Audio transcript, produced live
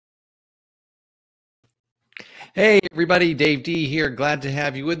Hey, everybody, Dave D here. Glad to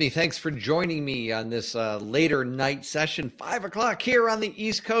have you with me. Thanks for joining me on this later night session, 5 o'clock here on the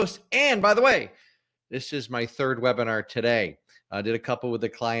East Coast. And by the way, this is my third webinar today. I did a couple with the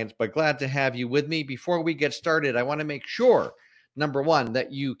clients, but glad to have you with me. Before we get started, I want to make sure, number one,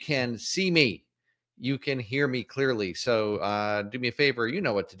 that you can see me. You can hear me clearly. So do me a favor. You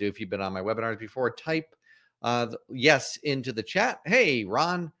know what to do if you've been on my webinars before. Type yes into the chat. Hey,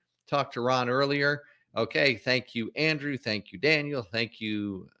 Ron, talked to Ron earlier. Okay, thank you, Andrew. Thank you, Daniel. Thank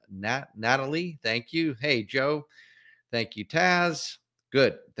you, Natalie. Thank you. Hey, Joe. Thank you, Taz.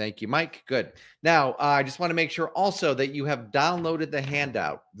 Good. Thank you, Mike. Good. Now, I just want to make sure also that you have downloaded the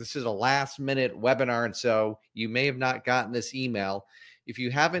handout. This is a last-minute webinar, and so you may have not gotten this email. If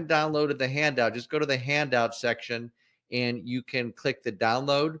you haven't downloaded the handout, just go to the handout section, and you can click the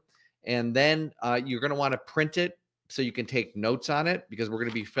download, and then you're going to want to print it so you can take notes on it, because we're going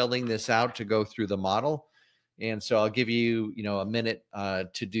to be filling this out to go through the model. And so I'll give you, a minute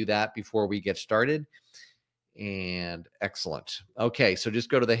to do that before we get started. And excellent. Okay, so just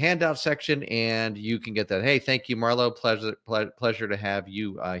go to the handout section and you can get that. Hey, thank you, Marlo. Pleasure to have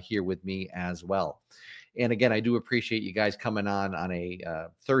you here with me as well. And again, I do appreciate you guys coming on a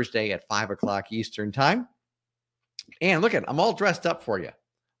Thursday at 5 o'clock Eastern time. And look, I'm all dressed up for you.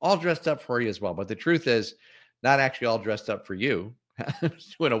 All dressed up for you as well. But the truth is, not actually all dressed up for you.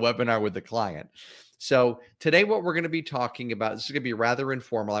 Doing a webinar with the client. So today what we're going to be talking about, this is going to be rather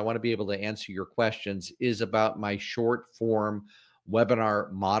informal. I want to be able to answer your questions, is about my short form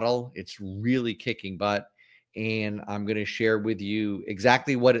webinar model. It's really kicking butt. And I'm going to share with you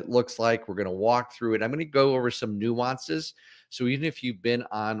exactly what it looks like. We're going to walk through it. I'm going to go over some nuances. So even if you've been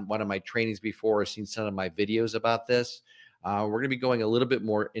on one of my trainings before or seen some of my videos about this, we're going to be going a little bit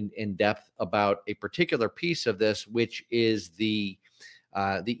more in depth about a particular piece of this, which is the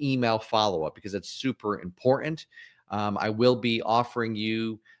email follow-up, because it's super important. I will be offering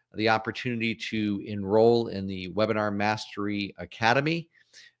you the opportunity to enroll in the Webinar Mastery Academy,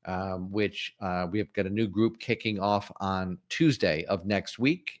 which we have got a new group kicking off on Tuesday of next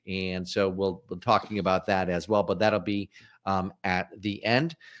week. And so we'll be talking about that as well, but that'll be at the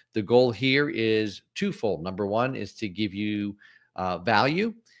end. The goal here is twofold. Number one is to give you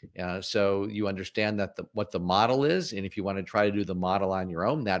value. So you understand that what the model is. And if you want to try to do the model on your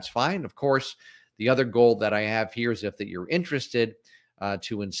own, that's fine. Of course, the other goal that I have here is if that you're interested,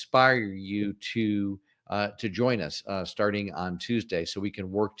 to inspire you to join us starting on Tuesday, so we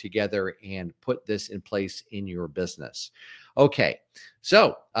can work together and put this in place in your business. Okay,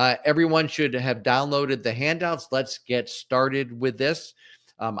 so everyone should have downloaded the handouts. Let's get started with this.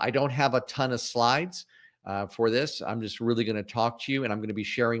 I don't have a ton of slides for this. I'm just really going to talk to you, and I'm going to be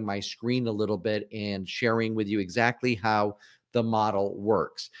sharing my screen a little bit and sharing with you exactly how the model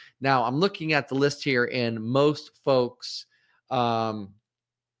works. Now, I'm looking at the list here, and most folks know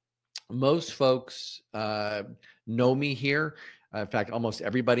me here. In fact, almost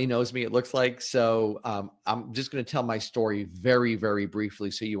everybody knows me, it looks like. So I'm just going to tell my story very, very briefly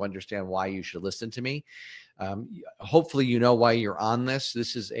so you understand why you should listen to me. Hopefully, you know why you're on this.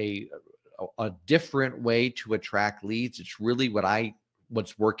 This is a different way to attract leads. It's really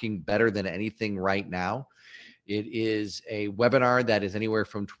what's working better than anything right now. It is a webinar that is anywhere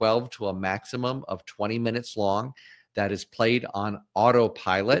from 12 to a maximum of 20 minutes long, that is played on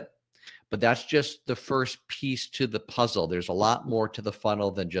autopilot. But that's just the first piece to the puzzle. There's a lot more to the funnel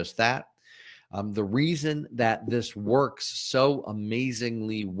than just that. The reason that this works so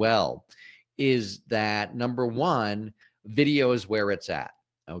amazingly well is that, number one, video is where it's at,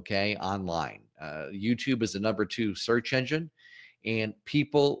 okay, online. YouTube is the number 2 search engine, and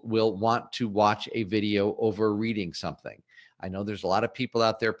people will want to watch a video over reading something. I know there's a lot of people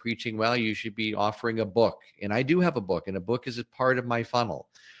out there preaching, well, you should be offering a book. And I do have a book, and a book is a part of my funnel.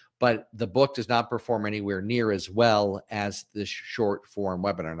 But the book does not perform anywhere near as well as this short form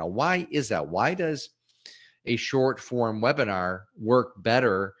webinar. Now, why is that? Why does a short form webinar work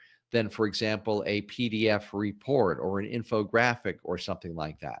better than, for example, a PDF report or an infographic or something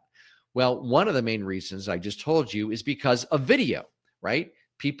like that? Well, one of the main reasons I just told you is because of video, right?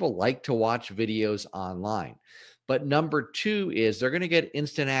 People like to watch videos online. But number 2 is they're going to get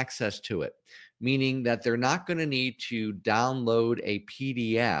instant access to it, meaning that they're not going to need to download a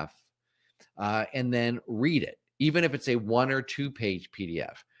PDF and then read it, even if it's a 1 or 2 page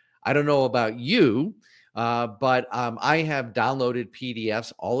PDF. I don't know about you, but I have downloaded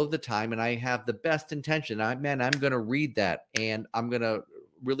PDFs all of the time, and I have the best intention. I'm going to read that, and I'm going to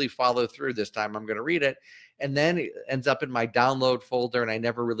really follow through this time. I'm going to read it, and then it ends up in my download folder, and I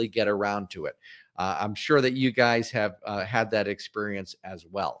never really get around to it. I'm sure that you guys have had that experience as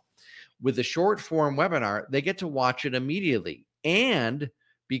well. With the short form webinar, they get to watch it immediately. And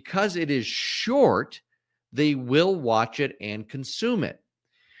because it is short, they will watch it and consume it.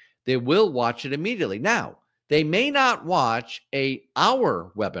 They will watch it immediately. Now, they may not watch an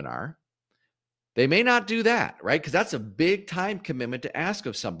hour webinar. They may not do that, right? Because that's a big time commitment to ask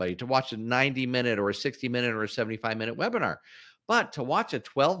of somebody to watch a 90-minute or a 60-minute or a 75-minute webinar. But to watch a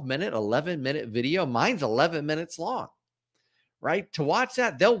 12-minute, 11-minute video, mine's 11 minutes long, right? To watch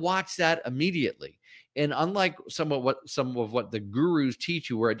that, they'll watch that immediately. And unlike some of what the gurus teach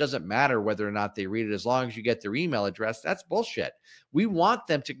you, where it doesn't matter whether or not they read it, as long as you get their email address, that's bullshit. We want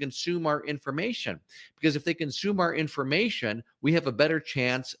them to consume our information, because if they consume our information, we have a better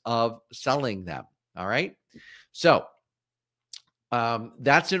chance of selling them. All right. So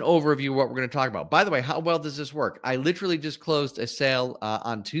that's an overview of what we're going to talk about. By the way, how well does this work? I literally just closed a sale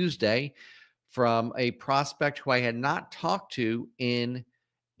on Tuesday from a prospect who I had not talked to in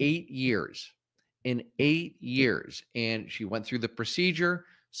 8 years. In 8 years. And she went through the procedure,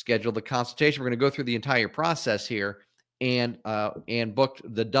 scheduled the consultation. We're going to go through the entire process here, and booked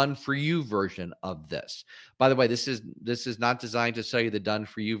the done for you version of this. By the way, this is not designed to sell you the done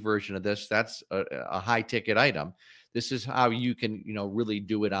for you version of this. That's a high ticket item. This is how you can, really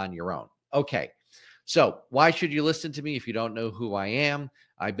do it on your own. Okay. So why should you listen to me if you don't know who I am?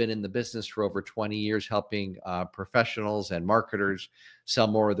 I've been in the business for over 20 years, helping professionals and marketers sell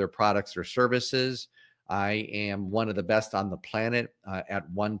more of their products or services. I am one of the best on the planet at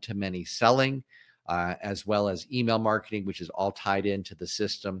one-to-many selling, as well as email marketing, which is all tied into the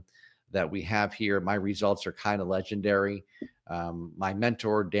system that we have here. My results are kind of legendary. My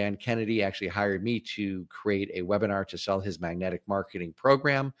mentor, Dan Kennedy, actually hired me to create a webinar to sell his magnetic marketing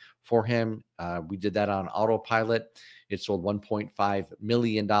program for him. We did that on autopilot. It sold $1.5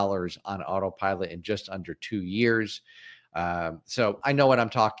 million on autopilot in just under 2 years. So I know what I'm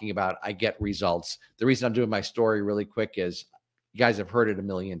talking about. I get results. The reason I'm doing my story really quick is you guys have heard it a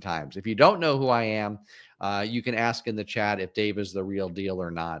million times. If you don't know who I am, you can ask in the chat if Dave is the real deal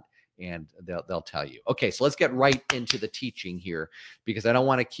or not, and they'll tell you. Okay, so let's get right into the teaching here, because I don't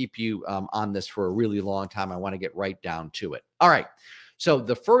want to keep you on this for a really long time. I want to get right down to it. All right. So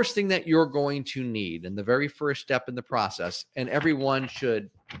the first thing that you're going to need, and the very first step in the process, and everyone should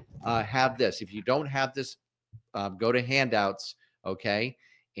have this. If you don't have this, go to handouts, okay,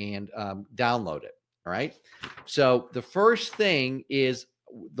 and download it. All right. So the first thing is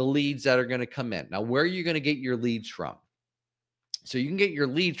the leads that are going to come in. Now, where are you going to get your leads from? So you can get your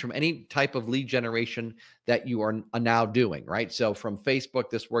leads from any type of lead generation that you are now doing, right? So from Facebook,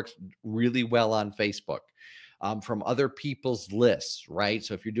 this works really well on Facebook. From other people's lists, right?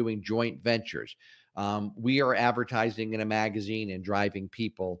 So if you're doing joint ventures, we are advertising in a magazine and driving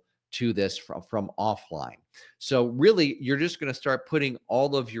people to this from offline. So really, you're just going to start putting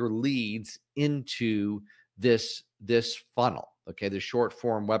all of your leads into this funnel, okay? The short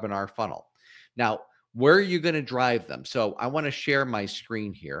form webinar funnel. Now, where are you going to drive them? So I want to share my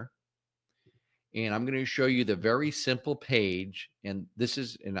screen here, and I'm going to show you the very simple page. And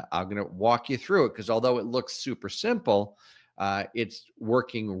I'm going to walk you through it, because although it looks super simple, it's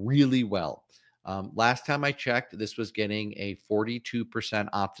working really well. Last time I checked, this was getting a 42%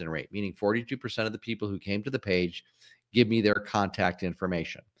 opt-in rate, meaning 42% of the people who came to the page give me their contact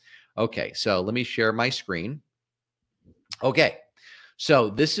information. Okay, so let me share my screen. Okay, so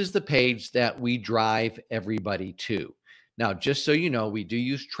this is the page that we drive everybody to. Now, just so you know, we do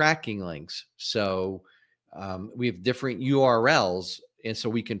use tracking links. So we have different URLs, and so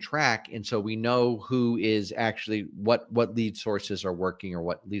we can track, and so we know who is actually what lead sources are working or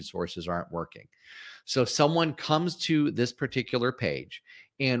what lead sources aren't working. So someone comes to this particular page,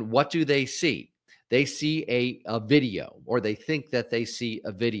 and what do they see? They see a video, or they think that they see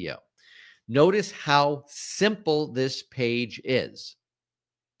a video. Notice how simple this page is.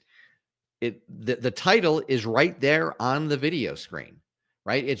 The title is right there on the video screen,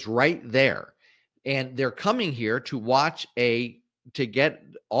 right? It's right there. And they're coming here to watch to get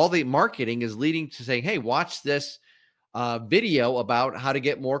all the marketing is leading to say, hey, watch this video about how to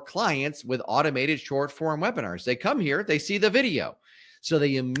get more clients with automated short form webinars. They come here, they see the video. So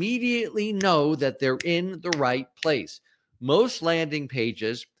they immediately know that they're in the right place. Most landing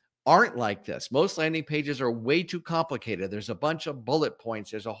pages aren't like this. Most landing pages are way too complicated. There's a bunch of bullet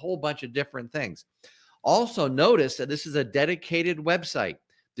points. There's a whole bunch of different things. Also, notice that this is a dedicated website.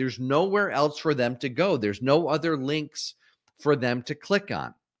 There's nowhere else for them to go. There's no other links for them to click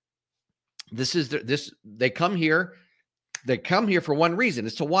on. They come here, They come here for one reason,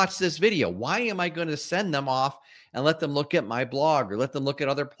 is to watch this video. Why am I going to send them off and let them look at my blog or let them look at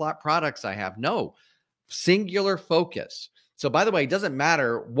other products I have? No, singular focus. So by the way, it doesn't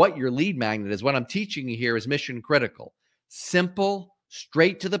matter what your lead magnet is. What I'm teaching you here is mission critical. Simple,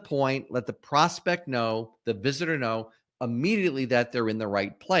 straight to the point. Let the prospect know, the visitor know immediately that they're in the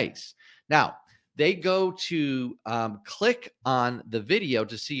right place. Now, they go to click on the video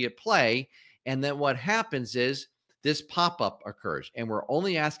to see it play. And then what happens is this pop-up occurs, and we're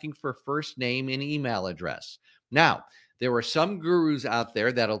only asking for first name and email address. Now, there are some gurus out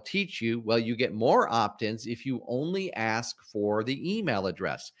there that'll teach you, well, you get more opt-ins if you only ask for the email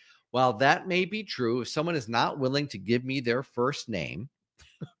address. While that may be true, if someone is not willing to give me their first name,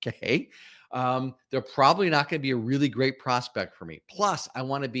 okay, they're probably not going to be a really great prospect for me. Plus, I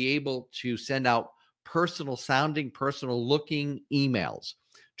want to be able to send out personal sounding, personal looking emails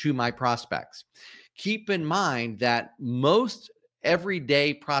to my prospects. Keep in mind that most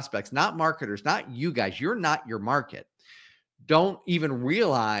everyday prospects, not marketers, not you guys, you're not your market, don't even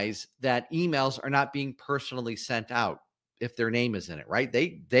realize that emails are not being personally sent out if their name is in it, right?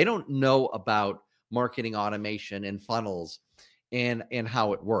 They don't know about marketing automation and funnels and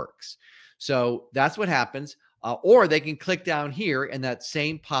how it works. So that's what happens. Or they can click down here and that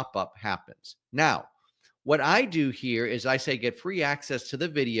same pop-up happens. Now, what I do here is I say, get free access to the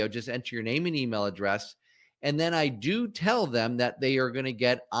video, just enter your name and email address. And then I do tell them that they are going to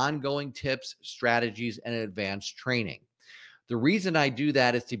get ongoing tips, strategies, and advanced training. The reason I do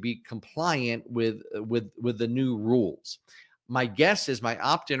that is to be compliant with the new rules. My guess is my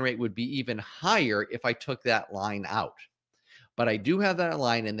opt-in rate would be even higher if I took that line out. But I do have that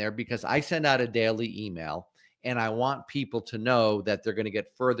line in there because I send out a daily email and I want people to know that they're going to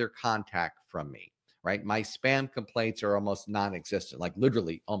get further contact from me. Right? My spam complaints are almost non-existent, like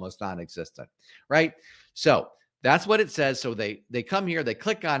literally almost non-existent, right? So that's what it says. So they come here, they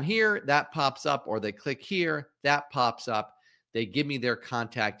click on here, that pops up, or they click here, that pops up. They give me their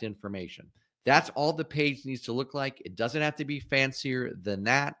contact information. That's all the page needs to look like. It doesn't have to be fancier than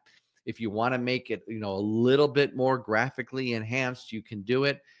that. If you want to make it, a little bit more graphically enhanced, you can do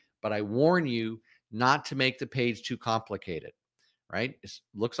it. But I warn you not to make the page too complicated. Right? It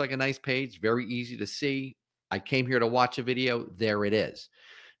looks like a nice page, very easy to see. I came here to watch a video. There it is.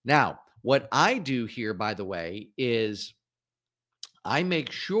 Now, what I do here, by the way, is I make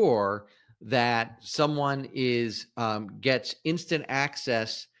sure that someone gets instant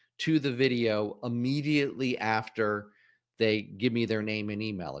access to the video immediately after they give me their name and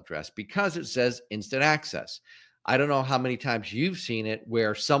email address because it says instant access. I don't know how many times you've seen it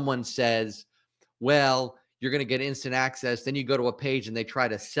where someone says, well, you're going to get instant access. Then you go to a page and they try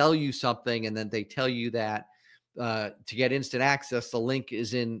to sell you something. And then they tell you that to get instant access, the link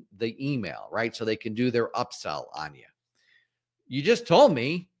is in the email, right? So they can do their upsell on you. You just told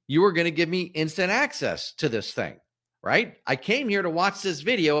me you were going to give me instant access to this thing, right? I came here to watch this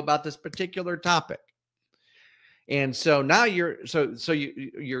video about this particular topic. And so now you're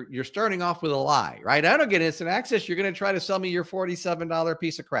starting off with a lie, right? I don't get instant access. You're going to try to sell me your $47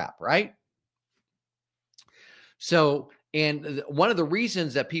 piece of crap, right? So, and one of the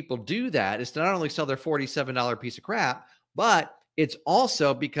reasons that people do that is to not only sell their $47 piece of crap, but it's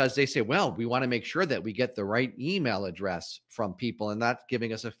also because they say, well, we want to make sure that we get the right email address from people and not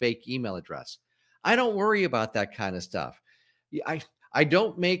giving us a fake email address. I don't worry about that kind of stuff. I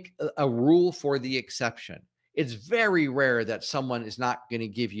don't make a rule for the exception. It's very rare that someone is not going to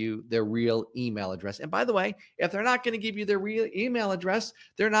give you their real email address. And by the way, if they're not going to give you their real email address,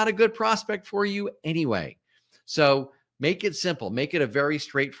 they're not a good prospect for you anyway. So make it simple, make it a very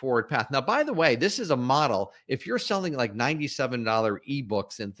straightforward path. Now, by the way, this is a model. If you're selling like $97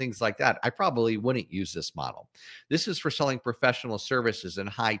 ebooks and things like that, I probably wouldn't use this model. This is for selling professional services and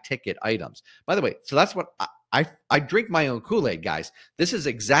high ticket items. By the way, so that's what I drink my own Kool-Aid, guys. This is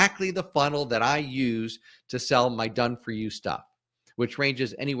exactly the funnel that I use to sell my done for you stuff, which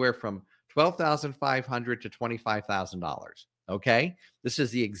ranges anywhere from $12,500 to $25,000. Okay. This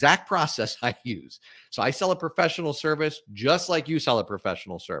is the exact process I use. So I sell a professional service just like you sell a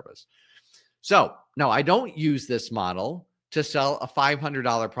professional service. So no, I don't use this model to sell a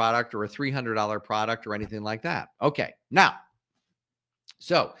 $500 product or a $300 product or anything like that. Okay. Now,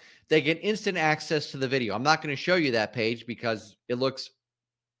 so they get instant access to the video. I'm not going to show you that page because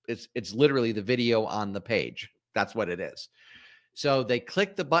it's literally the video on the page. That's what it is. So they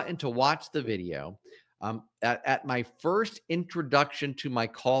click the button to watch the video. At my first introduction to my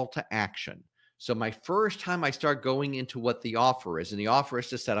call to action. So my first time I start going into what the offer is, and the offer is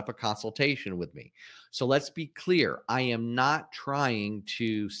to set up a consultation with me. So let's be clear. I am not trying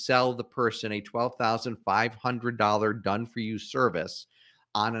to sell the person a $12,500 done for you service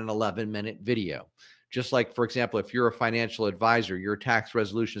on an 11-minute video. Just like, for example, if you're a financial advisor, you're a tax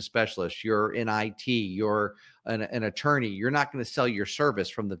resolution specialist, you're in IT, you're an attorney, you're not going to sell your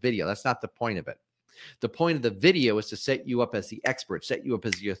service from the video. That's not the point of it. The point of the video is to set you up as the expert, set you up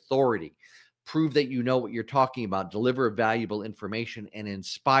as the authority, prove that you know what you're talking about, deliver valuable information, and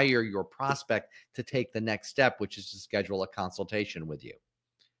inspire your prospect to take the next step, which is to schedule a consultation with you.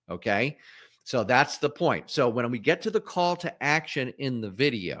 Okay? So that's the point. So when we get to the call to action in the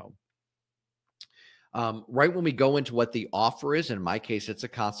video, right when we go into what the offer is, in my case, it's a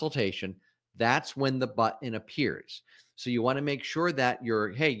consultation, that's when the button appears. So you want to make sure that your,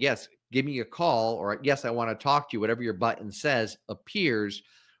 hey, yes, give me a call, or yes, I want to talk to you, whatever your button says appears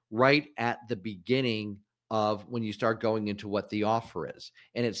right at the beginning of when you start going into what the offer is.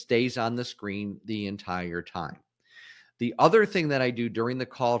 And it stays on the screen the entire time. The other thing that I do during the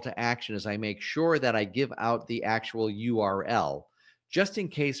call to action is I make sure that I give out the actual URL, just in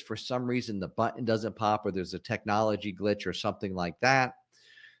case for some reason the button doesn't pop or there's a technology glitch or something like that.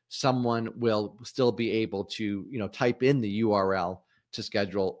 Someone will still be able to, type in the URL to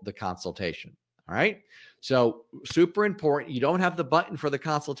schedule the consultation. All right. So super important. You don't have the button for the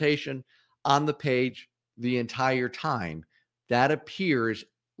consultation on the page the entire time. That appears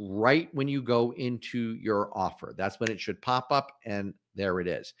right when you go into your offer. That's when it should pop up, and there it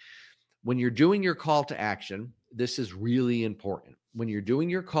is. When you're doing your call to action, this is really important. When you're doing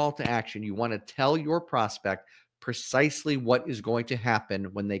your call to action, you want to tell your prospect precisely what is going to happen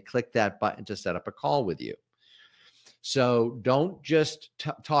when they click that button to set up a call with you. So don't just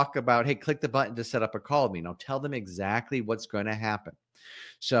talk about, hey, click the button to set up a call with me. No, tell them exactly what's going to happen.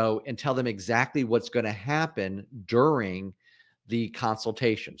 So, and tell them exactly what's going to happen during the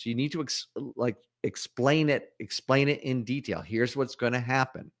consultation. So you need to explain it in detail. Here's what's going to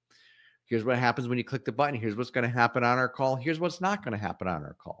happen. Here's what happens when you click the button. Here's what's going to happen on our call. Here's what's not going to happen on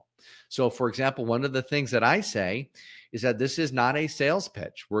our call. So, for example, one of the things that I say is that this is not a sales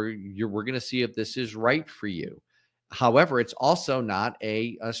pitch. We're going to see if this is right for you. However, it's also not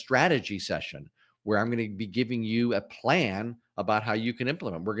a strategy session where I'm going to be giving you a plan about how you can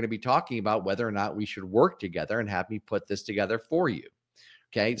implement. We're going to be talking about whether or not we should work together and have me put this together for you.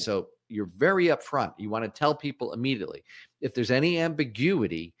 Okay, so you're very upfront. You want to tell people immediately. If there's any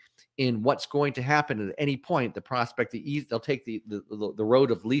ambiguity in what's going to happen at any point, the prospect, they'll take the road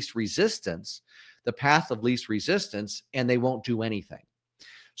of least resistance, the path of least resistance, and they won't do anything.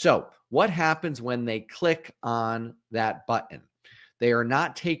 So what happens when they click on that button? They are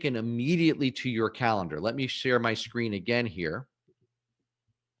not taken immediately to your calendar. Let me share my screen again here,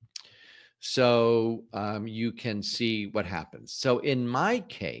 so you can see what happens. So in my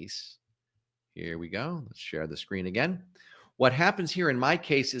case, here we go. Let's share the screen again. What happens here in my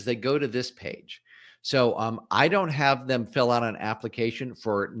case is they go to this page. So I don't have them fill out an application.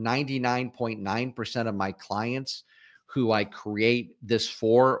 For 99.9% of my clients who I create this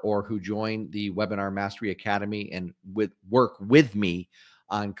for, or who join the Webinar Mastery Academy and work with me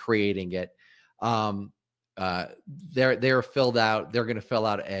on creating it, they're filled out. They're going to fill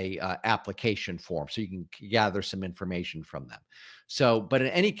out a application form, so you can gather some information from them. So, but in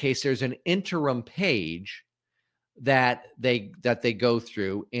any case, there's an interim page that they go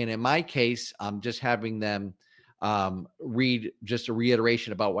through, and in my case, I'm just having them read just a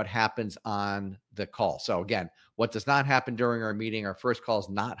reiteration about what happens on the call. So again, what does not happen during our meeting? Our first call is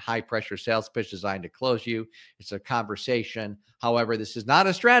not high pressure sales pitch designed to close you. It's a conversation. However, this is not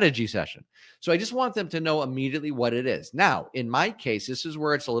a strategy session. So I just want them to know immediately what it is. Now, in my case, this is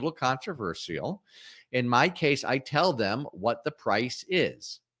where it's a little controversial. In my case, I tell them what the price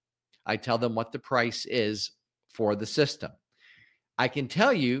is. I tell them what the price is for the system. I can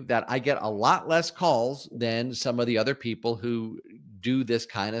tell you that I get a lot less calls than some of the other people who do this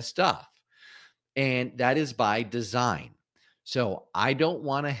kind of stuff. And that is by design. So I don't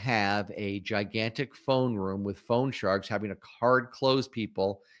want to have a gigantic phone room with phone sharks having to hard close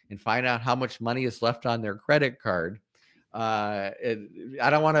people and find out how much money is left on their credit card. I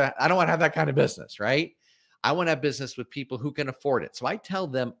don't want to have that kind of business, right? I want to have business with people who can afford it. So I tell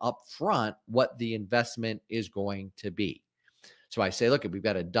them up front what the investment is going to be. So I say, look, we've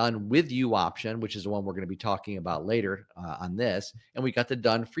got a done with you option, which is the one we're going to be talking about later on this. And we got the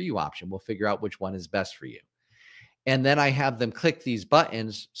done for you option. We'll figure out which one is best for you. And then I have them click these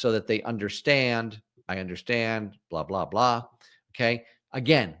buttons so that they understand, I understand, blah, blah, blah. Okay.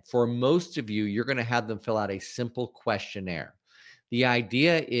 Again, for most of you, you're going to have them fill out a simple questionnaire. The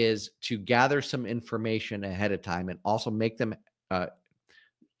idea is to gather some information ahead of time and also make them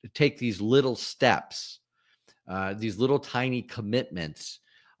take these little steps. These little tiny commitments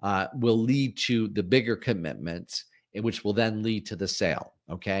will lead to the bigger commitments, which will then lead to the sale.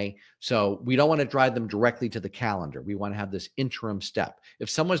 Okay. So we don't want to drive them directly to the calendar. We want to have this interim step. If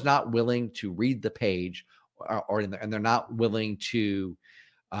someone's not willing to read the page and they're not willing to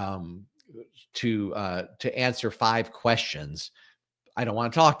answer 5 questions, I don't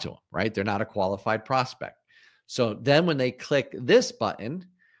want to talk to them, right? They're not a qualified prospect. So then when they click this button,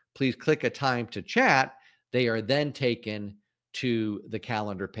 please click a time to chat, they are then taken to the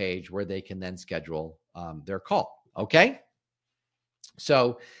calendar page where they can then schedule their call. Okay.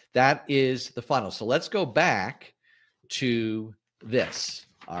 So that is the funnel. So let's go back to this.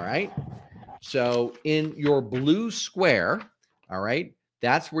 All right. So in your blue square, all right,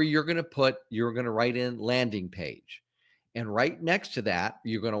 that's where you're going to write in landing page. And right next to that,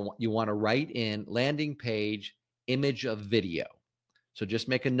 you want to write in landing page image of video. So just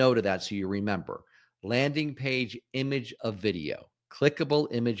make a note of that so you remember. Landing page image of video, clickable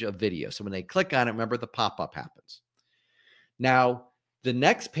image of video. So when they click on it, remember the pop-up happens. Now, the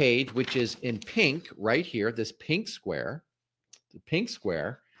next page, which is in pink right here, this pink square,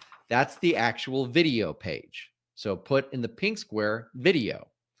 that's the actual video page. So put in the pink square video.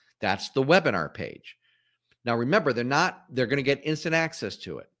 That's the webinar page. Now remember, they're going to get instant access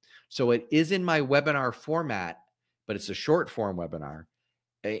to it. So it is in my webinar format, but it's a short form webinar.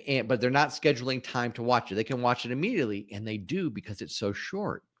 But they're not scheduling time to watch it. They can watch it immediately, and they do because it's so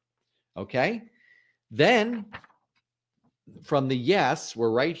short. Okay. Then from the yes,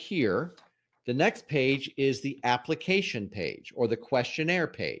 we're right here. The next page is the application page or the questionnaire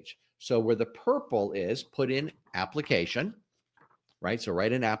page. So where the purple is, put in application, right? So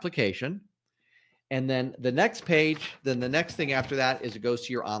write in application. And then the next page, then the next thing after that is it goes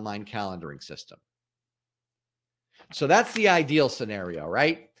to your online calendaring system. So that's the ideal scenario,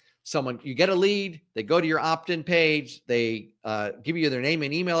 right? You get a lead, they go to your opt-in page, they give you their name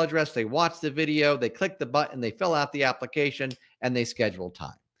and email address, they watch the video, they click the button, they fill out the application, and they schedule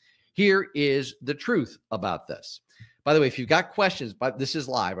time. Here is the truth about this. By the way, if you've got questions, but this is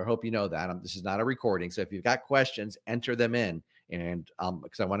live, I hope you know that. This is not a recording. So if you've got questions, enter them in, and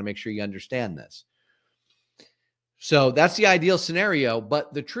because I want to make sure you understand this. So that's the ideal scenario,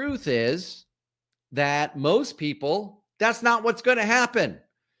 but the truth is that most people, that's not what's going to happen.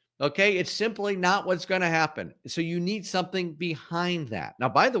 Okay. It's simply not what's going to happen. So you need something behind that. Now,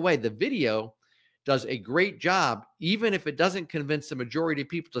 by the way, the video does a great job, even if it doesn't convince the majority of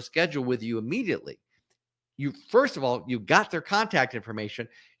people to schedule with you immediately. First of all, you got their contact information,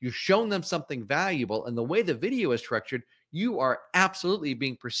 you've shown them something valuable, and the way the video is structured, you are absolutely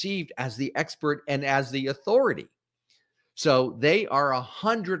being perceived as the expert and as the authority. So they are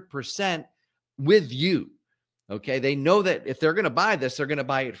 100% with you. Okay. They know that if they're going to buy this, they're going to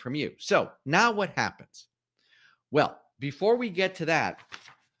buy it from you. So now what happens? Well, before we get to that,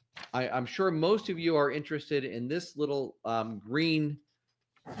 I'm sure most of you are interested in this little green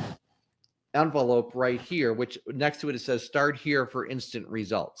envelope right here, which next to it says start here for instant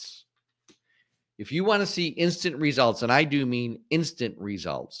results. If you want to see instant results, and I do mean instant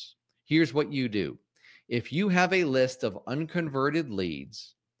results, here's what you do. If you have a list of unconverted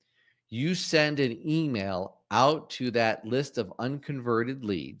leads, you send an email out to that list of unconverted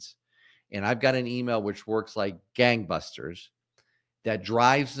leads. And I've got an email which works like gangbusters that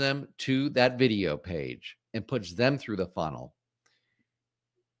drives them to that video page and puts them through the funnel.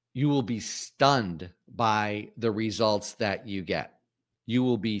 You will be stunned by the results that you get. You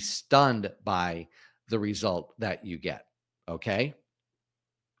will be stunned by the result that you get. Okay.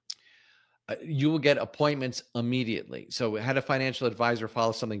 You will get appointments immediately. So I had a financial advisor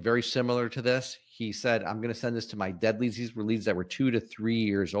follow something very similar to this. He said, I'm going to send this to my dead leads. These were leads that were 2 to 3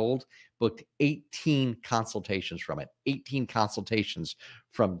 years old, booked 18 consultations from it, 18 consultations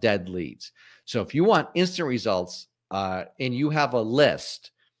from dead leads. So if you want instant results and you have a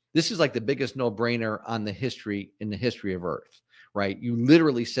list, this is like the biggest no-brainer in the history of Earth, right? You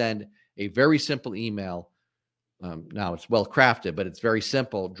literally send a very simple email. Now it's well crafted, but it's very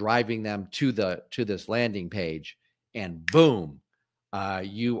simple, driving them to this landing page, and boom,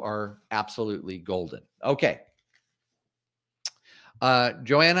 you are absolutely golden. Okay.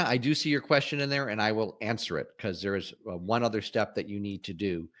 Joanna, I do see your question in there, and I will answer it because there is one other step that you need to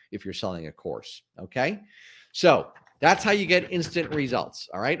do if you're selling a course. Okay. So that's how you get instant results.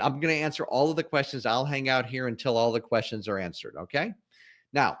 All right. I'm going to answer all of the questions. I'll hang out here until all the questions are answered. Okay.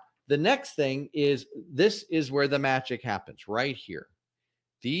 Now, the next thing is, this is where the magic happens right here.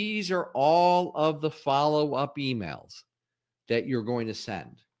 These are all of the follow-up emails that you're going to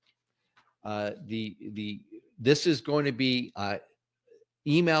send. This is going to be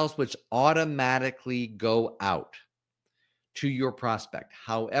emails which automatically go out to your prospect.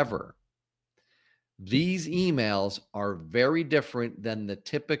 However, these emails are very different than the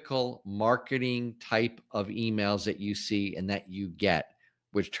typical marketing type of emails that you see and that you get,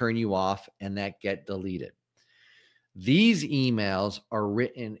 which turn you off and that get deleted. These emails are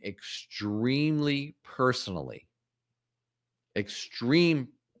written extremely personally, extreme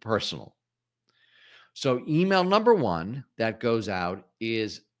personal. So email number one that goes out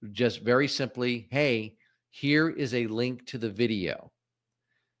is just very simply, hey, here is a link to the video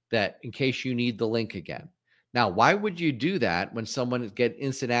that in case you need the link again. Now, why would you do that when someone get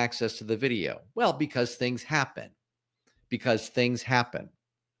instant access to the video? Well, because things happen.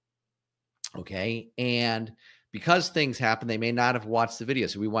 Okay. And because things happen, they may not have watched the video.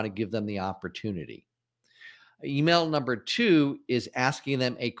 So we want to give them the opportunity. Email number two is asking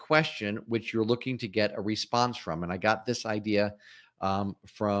them a question which you're looking to get a response from. And I got this idea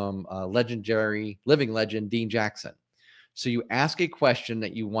from legendary living legend, Dean Jackson. So you ask a question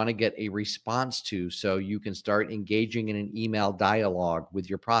that you want to get a response to so you can start engaging in an email dialogue with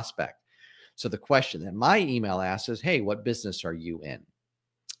your prospect. So the question that my email asks is, hey, what business are you in?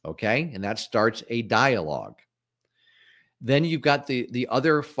 Okay. And that starts a dialogue. Then you've got the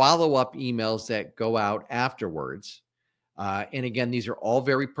other follow-up emails that go out afterwards. And again, these are all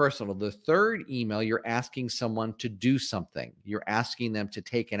very personal. The third email, you're asking someone to do something. You're asking them to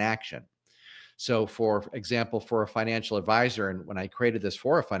take an action. So for example, for a financial advisor, and when I created this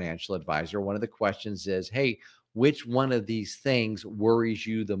for a financial advisor, one of the questions is, hey, which one of these things worries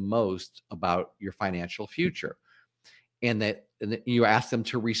you the most about your financial future? And that you ask them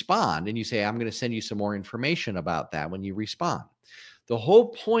to respond and you say, I'm going to send you some more information about that when you respond. The whole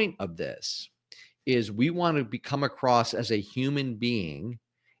point of this is we want to come across as a human being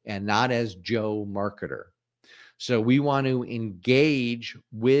and not as Joe Marketer. So we want to engage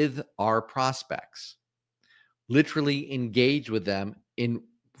with our prospects, literally engage with them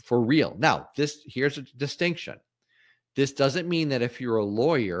for real. Now, here's a distinction. This doesn't mean that if you're a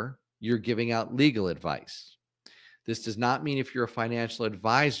lawyer, you're giving out legal advice. This does not mean if you're a financial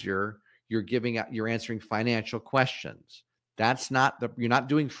advisor, you're answering financial questions. You're not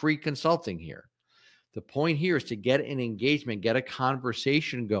doing free consulting here. The point here is to get an engagement, get a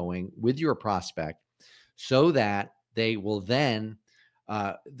conversation going with your prospect so that they will then,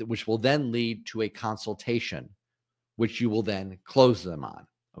 which will then lead to a consultation, which you will then close them on.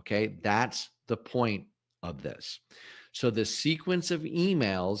 Okay. That's the point of this. So the sequence of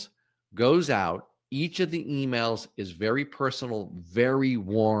emails goes out. Each of the emails is very personal, very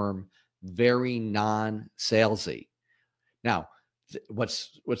warm, very non-salesy. Now,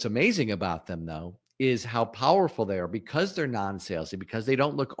 what's amazing about them, though, is how powerful they are because they're non-salesy, because they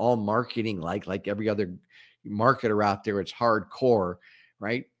don't look all marketing like every other marketer out there. It's hardcore,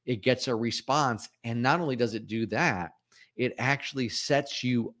 right? It gets a response. And not only does it do that, it actually sets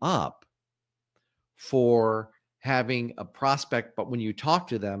you up for having a prospect. But when you talk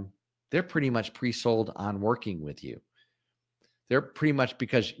to them, they're pretty much pre-sold on working with you. They're pretty much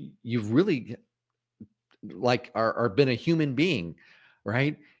because you've really are been a human being,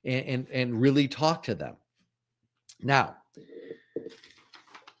 right? And really talk to them. Now,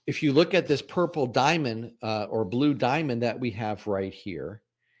 if you look at this purple diamond or blue diamond that we have right here,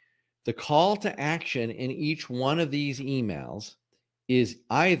 the call to action in each one of these emails is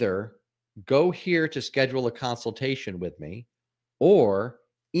either go here to schedule a consultation with me or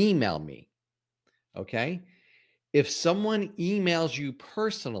email me. Okay. If someone emails you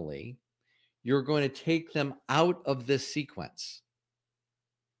personally, you're going to take them out of this sequence.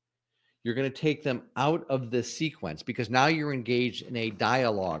 You're going to take them out of this sequence because now you're engaged in a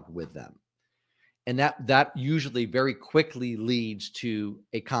dialogue with them. And that usually very quickly leads to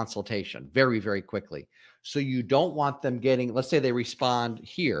a consultation, very, very quickly. So you don't want them getting, let's say they respond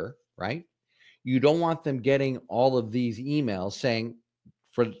here, right? You don't want them getting all of these emails saying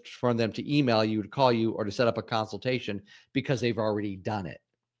for them to email you, to call you, or to set up a consultation because they've already done it.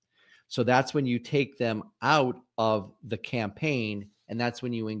 So that's when you take them out of the campaign, and that's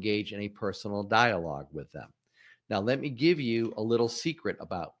when you engage in a personal dialogue with them. Now, let me give you a little secret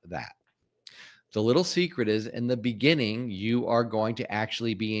about that. The little secret is in the beginning, you are going to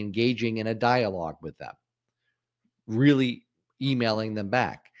actually be engaging in a dialogue with them, really emailing them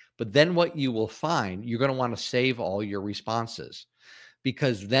back. But then what you will find, you're going to want to save all your responses,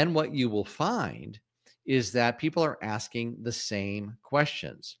 because then what you will find is that people are asking the same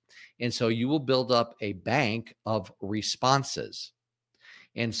questions. And so you will build up a bank of responses.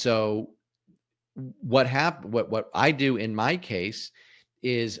 And so what I do in my case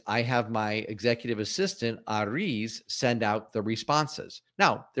is I have my executive assistant, Aris, send out the responses.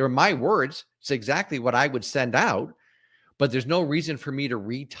 Now, they're my words. It's exactly what I would send out, but there's no reason for me to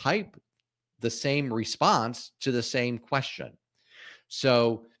retype the same response to the same question.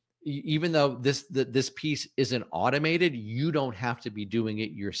 So even though this piece isn't automated, you don't have to be doing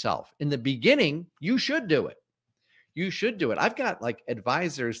it yourself. In the beginning, you should do it. You should do it. I've got like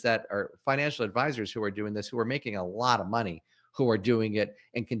advisors that are financial advisors who are doing this, who are making a lot of money, who are doing it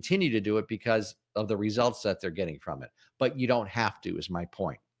and continue to do it because of the results that they're getting from it. But you don't have to, is my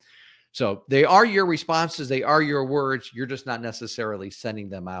point. So they are your responses. They are your words. You're just not necessarily sending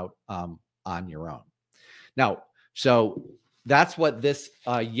them out on your own. Now, so that's what this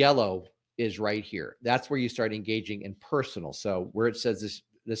yellow is right here. That's where you start engaging in personal. So where it says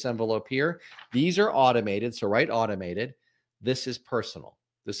this envelope here, these are automated. So write automated. This is personal.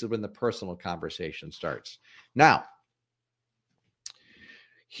 This is when the personal conversation starts. Now,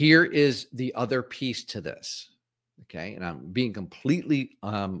 here is the other piece to this. Okay. And I'm being completely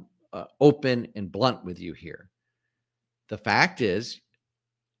open and blunt with you here. The fact is,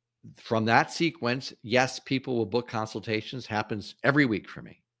 from that sequence, yes, people will book consultations. Happens every week for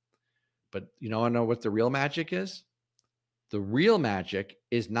me. But you know, I know what the real magic is. The real magic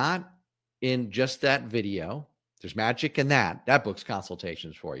is not in just that video. There's magic in that. That books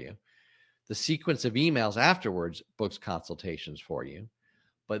consultations for you. The sequence of emails afterwards books consultations for you.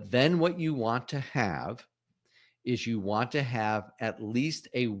 But then what you want to have is you want to have at least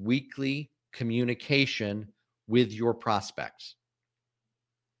a weekly communication with your prospects.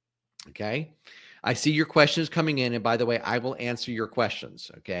 Okay. I see your questions coming in. And by the way, I will answer your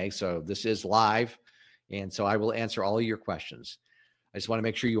questions. Okay. So this is live. And so I will answer all of your questions. I just want to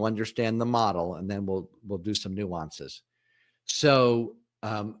make sure you understand the model, and then we'll do some nuances. So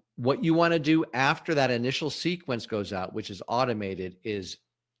what you want to do after that initial sequence goes out, which is automated, is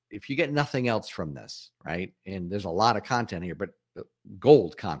if you get nothing else from this, right? And there's a lot of content here, but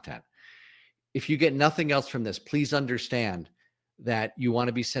gold content. If you get nothing else from this, please understand that you want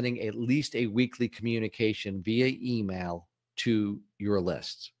to be sending at least a weekly communication via email to your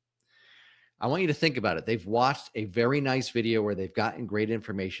lists. I want you to think about it. They've watched a very nice video where they've gotten great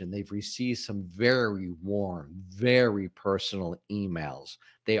information. They've received some very warm, very personal emails.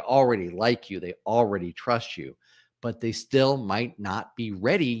 They already like you. They already trust you, but they still might not be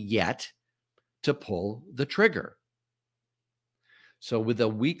ready yet to pull the trigger. So with a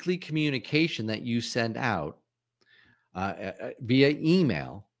weekly communication that you send out via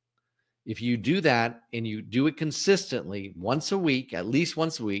email, if you do that and you do it consistently once a week, at least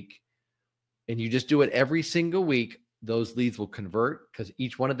once a week, and you just do it every single week, those leads will convert because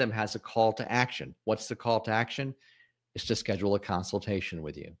each one of them has a call to action. What's the call to action? It's to schedule a consultation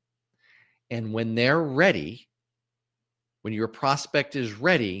with you. And when they're ready, when your prospect is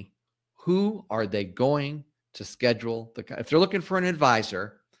ready, who are they going to schedule? If they're looking for an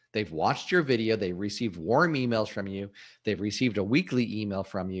advisor, they've watched your video, they've received warm emails from you, they've received a weekly email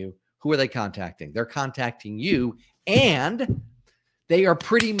from you. Who are they contacting? They're contacting you, and they are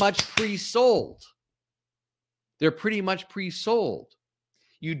pretty much pre-sold. They're pretty much pre-sold.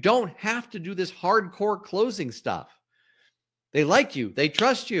 You don't have to do this hardcore closing stuff. They like you. They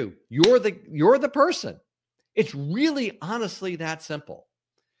trust you. You're the person. It's really, honestly, that simple.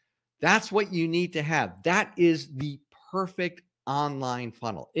 That's what you need to have. That is the perfect online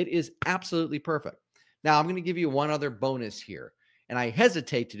funnel. It is absolutely perfect. Now, I'm going to give you one other bonus here. And I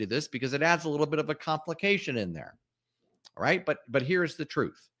hesitate to do this because it adds a little bit of a complication in there. All right. But here's the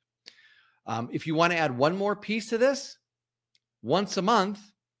truth. If you want to add one more piece to this, once a month,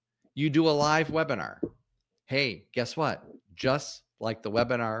 you do a live webinar. Hey, guess what? Just like the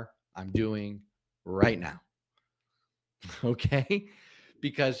webinar I'm doing right now. Okay.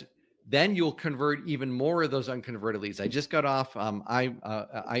 Because then you'll convert even more of those unconverted leads. I just got off.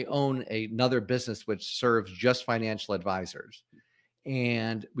 I own another business which serves just financial advisors.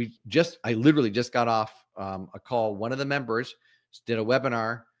 And I literally just got off a call. One of the members did a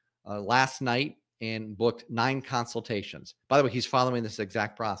webinar last night and booked 9 consultations. By the way, he's following this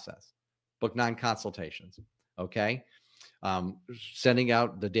exact process. Booked 9 consultations. Okay. Sending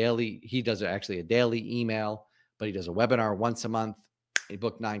out the daily, he does actually a daily email, but he does a webinar once a month. He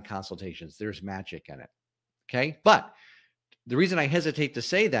booked 9 consultations. There's magic in it. Okay. But the reason I hesitate to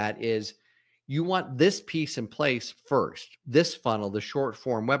say that is you want this piece in place first, this funnel, the short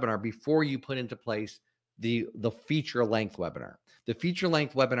form webinar, before you put into place the feature length webinar. The feature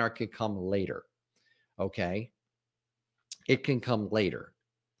length webinar can come later. Okay. It can come later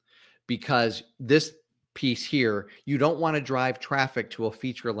because this piece here, you don't want to drive traffic to a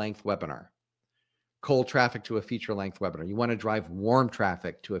feature length webinar. cold traffic to a feature length webinar. You want to drive warm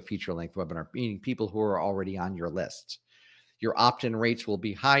traffic to a feature length webinar, meaning people who are already on your list. Your opt-in rates will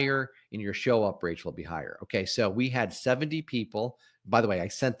be higher and your show up rates will be higher. Okay, so we had 70 people. By the way, I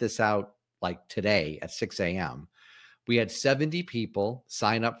sent this out like today at 6 a.m. We had 70 people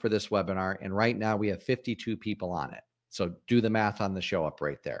sign up for this webinar, and right now we have 52 people on it. So do the math on the show up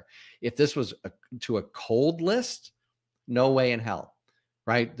rate there. If this was to a cold list, no way in hell,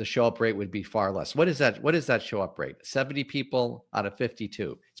 right? The show up rate would be far less. What is that? What is that show up rate? 70 people out of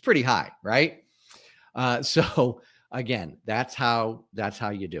 52. It's pretty high, right? So again, that's how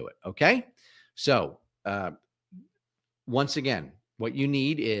you do it. Okay. So once again, what you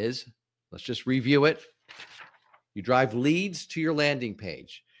need is, let's just review it. You drive leads to your landing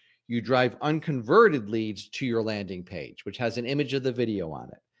page. You drive unconverted leads to your landing page, which has an image of the video on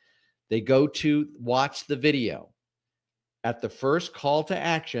it. They go to watch the video. At the first call to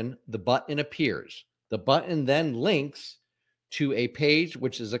action, the button appears. The button then links to a page,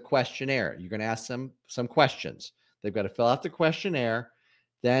 which is a questionnaire. You're going to ask them some questions. They've got to fill out the questionnaire.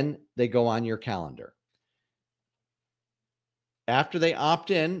 Then they go on your calendar. After they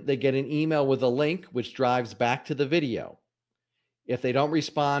opt in, they get an email with a link, which drives back to the video. If they don't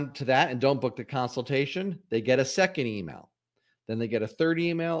respond to that and don't book the consultation, they get a second email. Then they get a third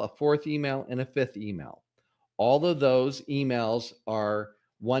email, a fourth email, and a fifth email. All of those emails are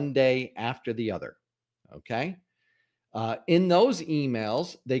one day after the other, okay? In those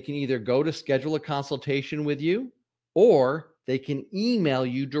emails, they can either go to schedule a consultation with you, or they can email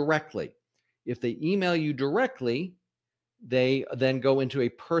you directly. If they email you directly, they then go into a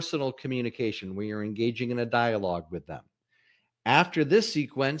personal communication where you're engaging in a dialogue with them. After this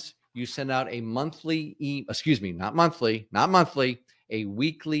sequence, you send out a a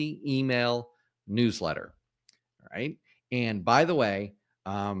weekly email newsletter. All right. And by the way,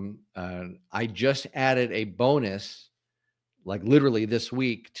 I just added a bonus, like literally this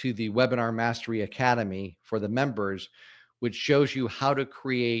week, to the Webinar Mastery Academy for the members, which shows you how to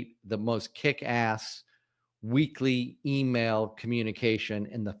create the most kick-ass weekly email communication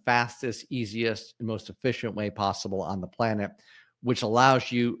in the fastest, easiest, and most efficient way possible on the planet, which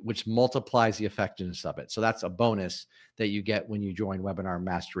multiplies the effectiveness of it. So that's a bonus that you get when you join Webinar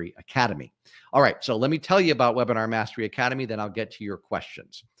Mastery Academy. All right, so let me tell you about Webinar Mastery Academy, then I'll get to your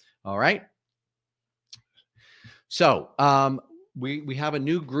questions. All right. So we have a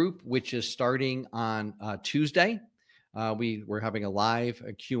new group, which is starting on Tuesday. We're having a live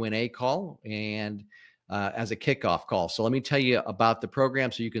Q&A call and as a kickoff call. So let me tell you about the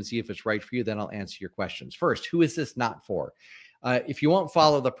program so you can see if it's right for you. Then I'll answer your questions. First, who is this not for? If you won't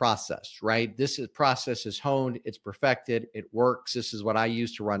follow the process, right? Process is honed, it's perfected, it works. This is what I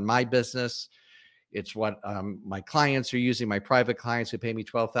use to run my business. It's what my clients are using, my private clients who pay me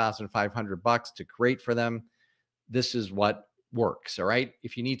 $12,500 to create for them. This is what works. All right.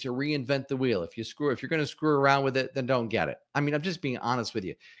 If you need to reinvent the wheel, if you're going to screw around with it, then don't get it. I mean, I'm just being honest with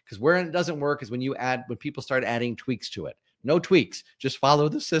you, because where it doesn't work is when people start adding tweaks to it. No tweaks, just follow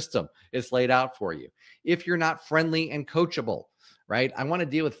the system. It's laid out for you. If you're not friendly and coachable, right? I want to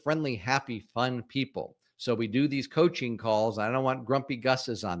deal with friendly, happy, fun people. So we do these coaching calls. I don't want grumpy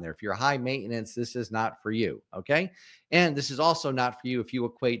Gus's on there. If you're high maintenance, this is not for you. Okay. And this is also not for you if you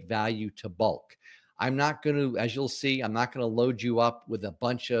equate value to bulk. I'm not going to, as you'll see, I'm not going to load you up with a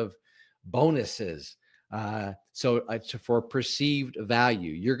bunch of bonuses. For perceived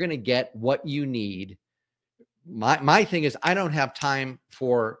value, you're going to get what you need. My thing is, I don't have time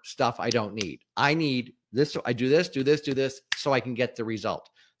for stuff I don't need. I need this. So I do this, so I can get the result.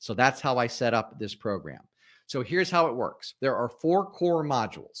 So that's how I set up this program. So here's how it works. There are 4 core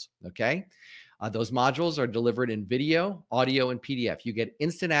modules. Okay. Those modules are delivered in video, audio, and PDF. You get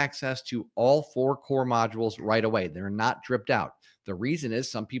instant access to all 4 core modules right away. They're not dripped out. The reason is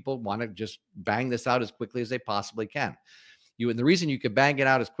some people want to just bang this out as quickly as they possibly can. And the reason you can bang it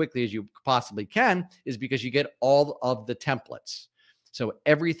out as quickly as you possibly can is because you get all of the templates. So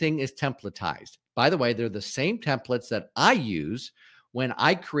everything is templatized. By the way, they're the same templates that I use when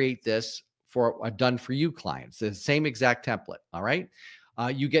I create this for a done for you clients. The same exact template. All right.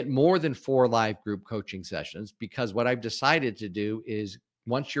 You get more than 4 live group coaching sessions, because what I've decided to do is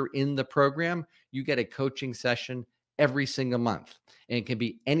once you're in the program, you get a coaching session every single month, and it can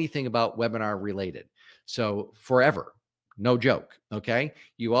be anything about webinar related. So forever, no joke. Okay.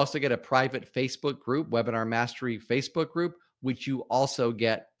 You also get a private Facebook group, Webinar Mastery Facebook group, which you also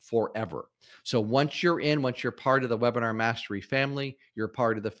get forever. So once you're part of the Webinar Mastery family, you're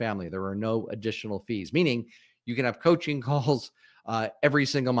part of the family. There are no additional fees, meaning you can have coaching calls every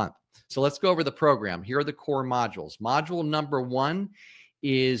single month. So let's go over the program. Here are the core modules. Module number 1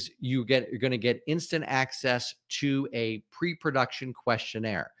 is you're going to get instant access to a pre-production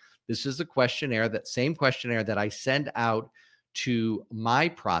questionnaire. This is the questionnaire, that same questionnaire that I send out to my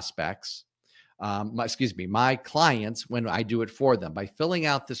prospects, my clients when I do it for them. By filling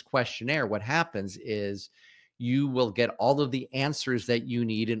out this questionnaire, what happens is you will get all of the answers that you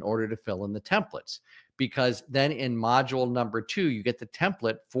need in order to fill in the templates. Because then in module number 2, you get the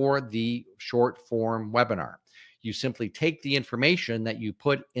template for the short form webinar. You simply take the information that you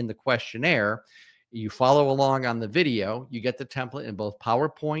put in the questionnaire, you follow along on the video, you get the template in both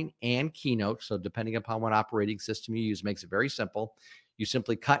PowerPoint and Keynote. So depending upon what operating system you use, makes it very simple. You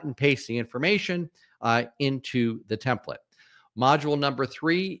simply cut and paste the information into the template. Module number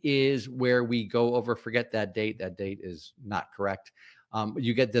 3 is where we go over, forget that date. That date is not correct.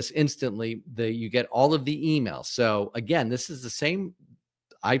 You get this instantly. You get all of the emails. So again, this is the same.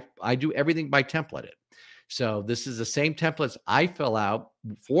 I do everything by templated. So this is the same templates I fill out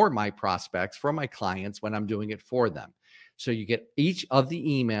for my prospects, for my clients when I'm doing it for them. So you get each of the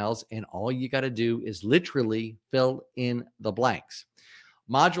emails, and all you got to do is literally fill in the blanks.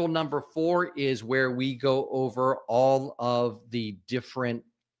 Module number 4 is where we go over all of the different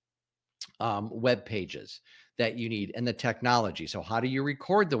web pages that you need and the technology. So how do you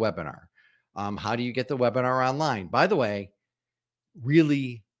record the webinar? How do you get the webinar online? By the way,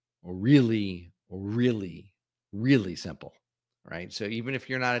 really, really, really, really simple, right? So even if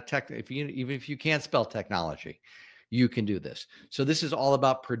you're not even if you can't spell technology, you can do this. So this is all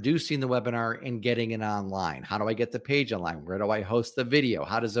about producing the webinar and getting it online. How do I get the page online? Where do I host the video?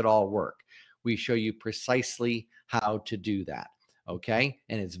 How does it all work? We show you precisely how to do that, okay?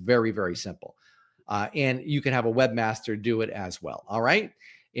 And it's very, very simple. And you can have a webmaster do it as well, all right?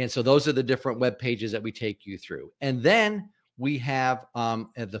 And so those are the different web pages that we take you through. And then we have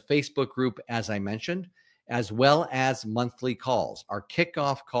the Facebook group, as I mentioned, as well as monthly calls. Our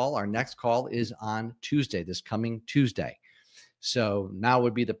kickoff call, our next call is on Tuesday, this coming Tuesday. So now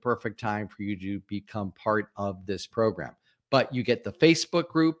would be the perfect time for you to become part of this program. But you get the Facebook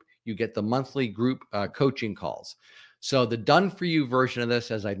group, you get the monthly group coaching calls. So the done for you version of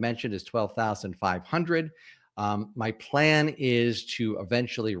this, as I mentioned, is $12,500. My plan is to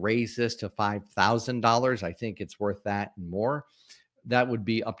eventually raise this to $5,000. I think it's worth that and more. That would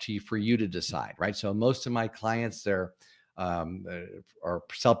be up to you, for you to decide, right? So most of my clients, they're are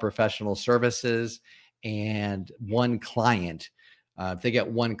sell professional services, and one client, if they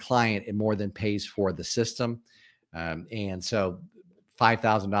get one client, it more than pays for the system. And so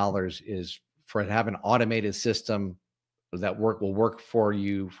 $5,000 is for to have an automated system that will work for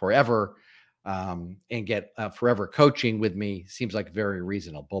you forever, and get forever coaching with me seems like very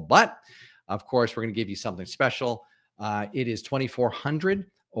reasonable. But of course, we're going to give you something special. It is $2,400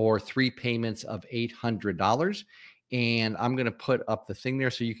 or 3 payments of $800. And I'm going to put up the thing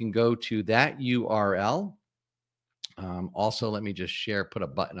there so you can go to that URL. Also, let me just put a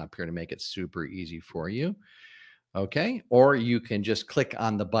button up here to make it super easy for you. Okay. Or you can just click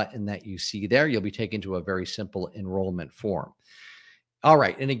on the button that you see there. You'll be taken to a very simple enrollment form. All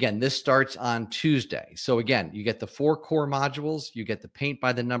right. And again, this starts on Tuesday. So again, you get the 4 core modules, you get the paint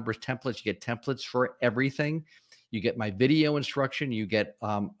by the numbers templates, you get templates for everything. You get my video instruction, you get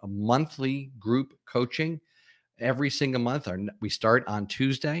a monthly group coaching every single month. We start on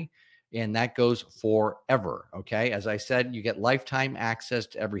Tuesday, and that goes forever. Okay. As I said, you get lifetime access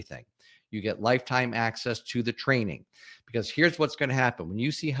to everything. You get lifetime access to the training, because here's what's going to happen. When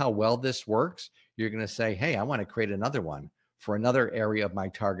you see how well this works, you're going to say, hey, I want to create another one for another area of my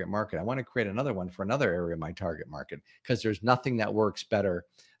target market. I want to create another one for another area of my target market, because there's nothing that works better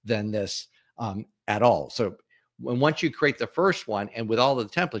than this at all. So once you create the first one, and with all the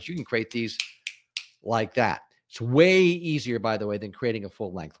templates, you can create these like that. It's way easier, by the way, than creating a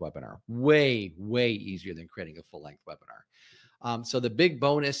full-length webinar. Way, way easier than creating a full-length webinar. So the big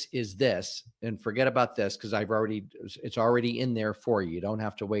bonus is this, and forget about this because it's already in there for you. You don't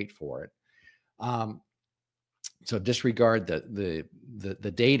have to wait for it. So disregard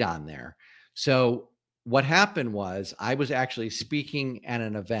the date on there. So what happened was I was actually speaking at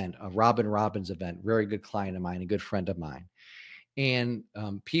an event, a Robin Robbins event, very good client of mine, a good friend of mine. And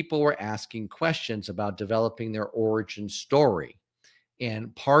people were asking questions about developing their origin story.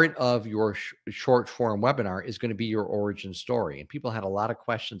 And part of your short form webinar is going to be your origin story. And people had a lot of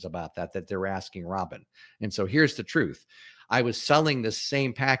questions about that they were asking Robin. And so here's the truth. I was selling the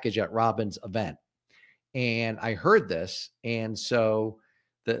same package at Robin's event, and I heard this. And so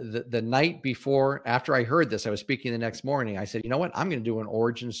the night before, after I heard this, I was speaking the next morning. I said, you know what? I'm going to do an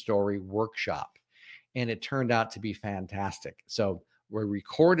origin story workshop. And it turned out to be fantastic. So we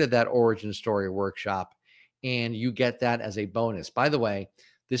recorded that origin story workshop, and you get that as a bonus. By the way,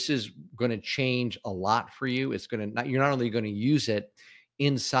 this is going to change a lot for you. It's going to you're not only going to use it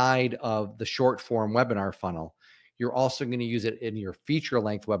inside of the short form webinar funnel, you're also going to use it in your feature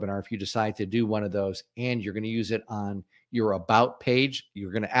length webinar if you decide to do one of those, and you're going to use it on your about page.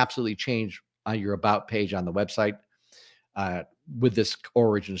 You're going to absolutely change on your about page on the website with this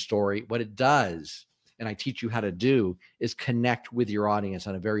origin story. What it does, and I teach you how to do, is connect with your audience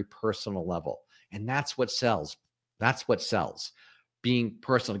on a very personal level. And that's what sells. That's what sells. Being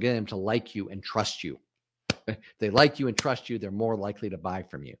personal, getting them to like you and trust you. If they like you and trust you, they're more likely to buy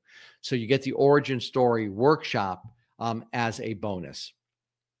from you. So you get the origin story workshop as a bonus.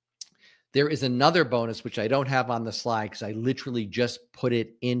 There is another bonus, which I don't have on the slide because I literally just put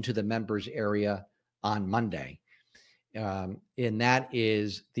it into the members area on Monday. And that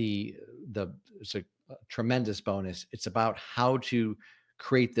is it's a tremendous bonus. It's about how to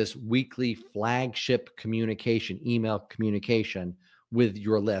create this weekly flagship communication, email communication with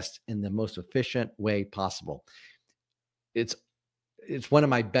your list in the most efficient way possible. It's one of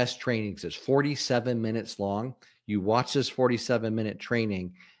my best trainings. It's 47 minutes long. You watch this 47-minute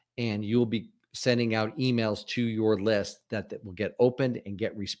training, and you'll be sending out emails to your list that will get opened and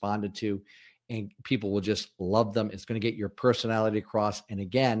get responded to, and people will just love them. It's going to get your personality across. And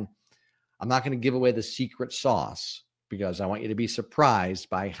again, I'm not going to give away the secret sauce because I want you to be surprised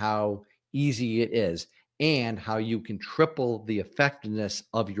by how easy it is and how you can triple the effectiveness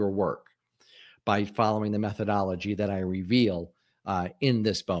of your work by following the methodology that I reveal in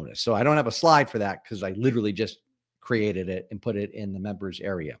this bonus. So I don't have a slide for that because I literally just created it and put it in the members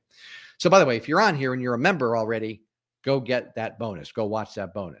area. So by the way, if you're on here and you're a member already, go get that bonus. Go watch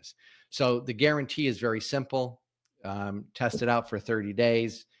that bonus. So the guarantee is very simple. Test it out for 30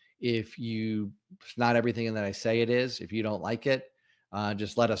 days. If it's not everything that I say it is, if you don't like it,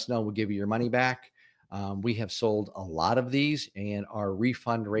 just let us know. We'll give you your money back. We have sold a lot of these, and our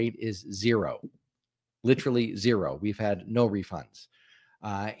refund rate is zero, literally zero. We've had no refunds.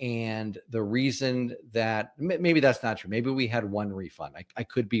 And the reason that maybe that's not true. Maybe we had one refund. I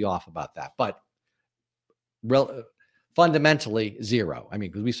could be off about that, but fundamentally zero. I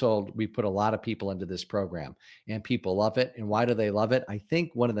mean, because we put a lot of people into this program and people love it. And why do they love it? I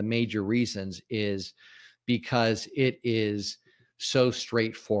think one of the major reasons is because it is so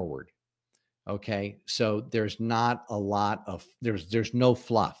straightforward. Okay. So there's not a lot of, there's no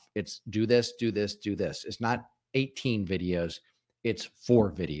fluff. It's do this, do this, do this. It's not 18 videos. It's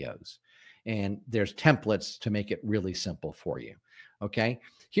 4 videos, and there's templates to make it really simple for you. Okay.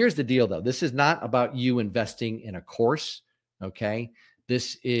 Here's the deal though. This is not about you investing in a course. Okay.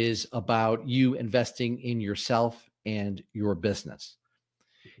 This is about you investing in yourself and your business.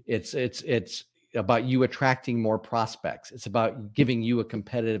 It's about you attracting more prospects. It's about giving you a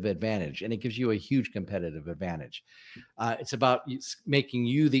competitive advantage, and it gives you a huge competitive advantage. It's about making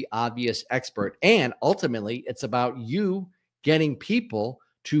you the obvious expert. And ultimately it's about you getting people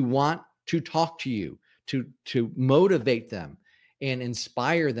to want to talk to you, to motivate them and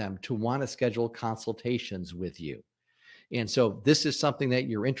inspire them to want to schedule consultations with you. And so this is something that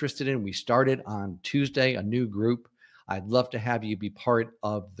you're interested in. We started on Tuesday, a new group. I'd love to have you be part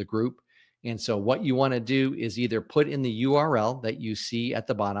of the group. And so what you want to do is either put in the URL that you see at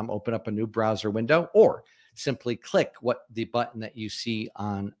the bottom, open up a new browser window, or simply click the button that you see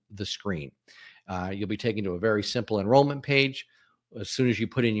on the screen. You'll be taken to a very simple enrollment page. As soon as you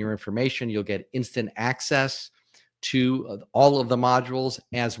put in your information, you'll get instant access to all of the modules,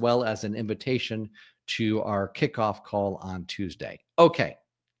 as well as an invitation to our kickoff call on Tuesday. Okay.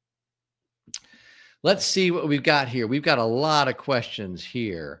 Let's see what we've got here. We've got a lot of questions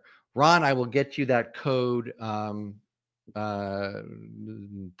here. Ron, I will get you that code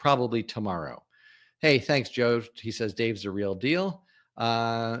probably tomorrow. Hey, thanks, Joe. He says Dave's the real deal.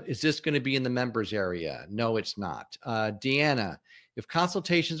 Is this going to be in the members area? No, it's not. Deanna, if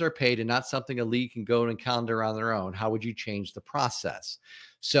consultations are paid and not something a lead can go and calendar on their own, how would you change the process?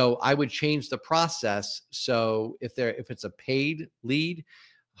 So I would change the process. So if it's a paid lead,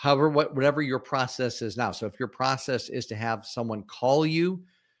 however, whatever your process is now. So if your process is to have someone call you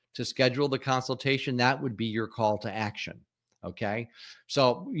to schedule the consultation, that would be your call to action. Okay.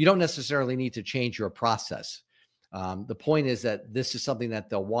 So you don't necessarily need to change your process. The point is that this is something that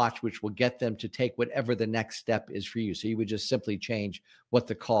they'll watch, which will get them to take whatever the next step is for you. So you would just simply change what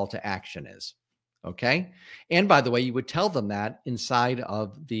the call to action is. Okay. And by the way, you would tell them that inside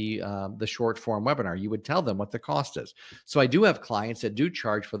of the short form webinar, you would tell them what the cost is. So I do have clients that do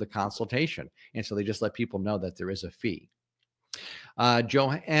charge for the consultation. And so they just let people know that there is a fee.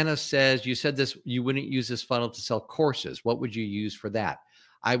 Joanna says, you said this, you wouldn't use this funnel to sell courses. What would you use for that?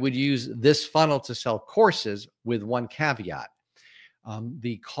 I would use this funnel to sell courses with one caveat.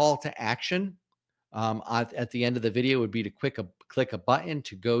 The call to action at the end of the video would be to click a button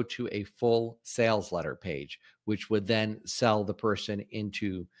to go to a full sales letter page, which would then sell the person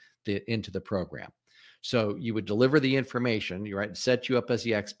into the program. So you would deliver the information, you right, set you up as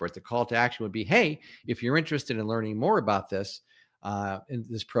the expert. The call to action would be, hey, if you're interested in learning more about this in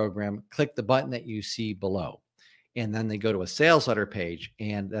this program, click the button that you see below. And then they go to a sales letter page,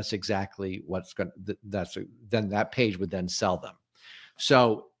 and that's exactly what's going to, then that page would then sell them.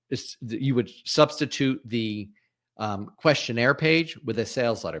 So you would substitute the questionnaire page with a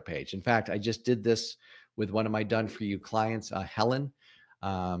sales letter page. In fact, I just did this with one of my done for you clients, Helen,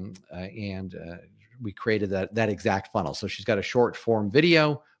 and we created that exact funnel. So she's got a short form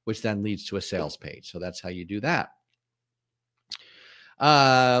video, which then leads to a sales page. So that's how you do that.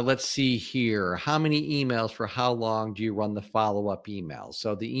 Let's see here. How many emails for how long do you run the follow-up emails?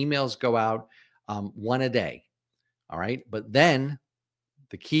 So the emails go out one a day. All right. But then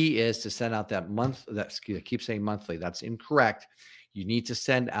the key is to send out that month. I keep saying monthly. That's incorrect. You need to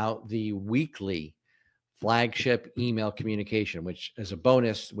send out the weekly flagship email communication, which is a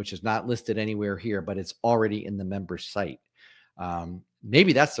bonus, which is not listed anywhere here, but it's already in the member site.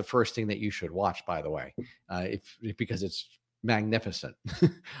 Maybe that's the first thing that you should watch, by the way, because it's magnificent.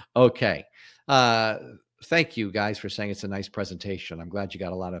 Okay. Thank you guys for saying it's a nice presentation. I'm glad you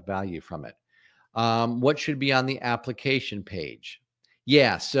got a lot of value from it. What should be on the application page?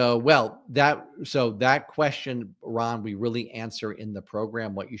 Yeah. So that question, Ron, we really answer in the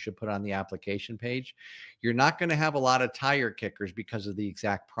program, what you should put on the application page. You're not going to have a lot of tire kickers because of the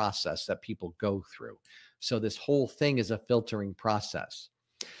exact process that people go through. So this whole thing is a filtering process.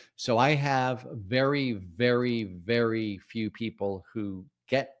 So I have very, very, very few people who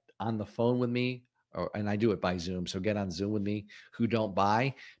get on the phone with me, and I do it by Zoom. So get on Zoom with me, who don't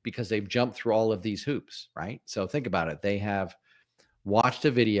buy because they've jumped through all of these hoops, right? So think about it. They have watched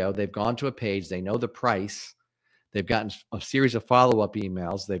a video, they've gone to a page, they know the price, they've gotten a series of follow-up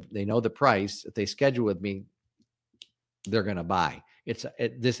emails, they know the price. If they schedule with me, they're going to buy.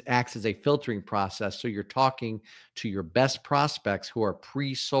 This acts as a filtering process. So you're talking to your best prospects who are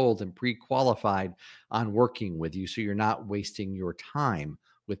pre-sold and pre-qualified on working with you. So you're not wasting your time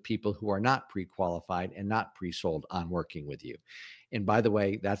with people who are not pre-qualified and not pre-sold on working with you. And by the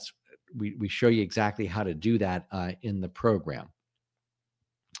way, we show you exactly how to do that in the program.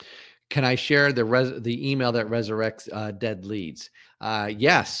 Can I share the email that resurrects dead leads?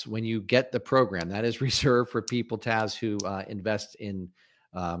 Yes, when you get the program, that is reserved for people, Taz, who invest in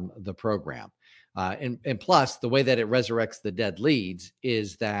the program. And plus, the way that it resurrects the dead leads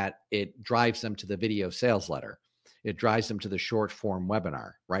is that it drives them to the video sales letter. It drives them to the short form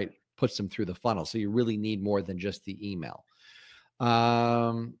webinar, right? Puts them through the funnel. So you really need more than just the email.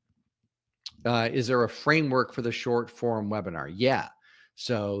 Is there a framework for the short form webinar? Yeah.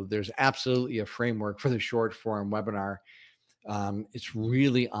 So there's absolutely a framework for the short form webinar. It's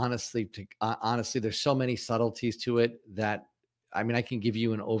really honestly, there's so many subtleties to it that, I mean, I can give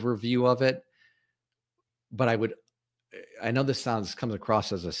you an overview of it, but I know this comes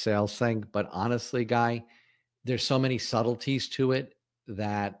across as a sales thing, but honestly, Guy, there's so many subtleties to it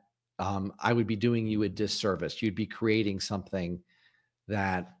that I would be doing you a disservice. You'd be creating something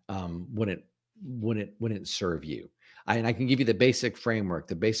that wouldn't serve you. And I can give you the basic framework.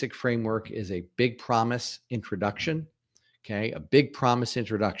 The basic framework is a big promise introduction. Okay. A big promise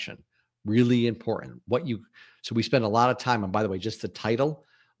introduction, really important. So we spend a lot of time on, by the way, just the title,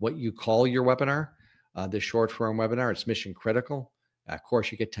 what you call your webinar, the short form webinar, it's mission critical. Of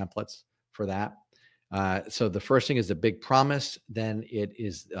course, you get templates for that. So the first thing is the big promise. Then it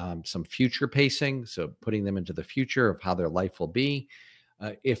is some future pacing. So putting them into the future of how their life will be.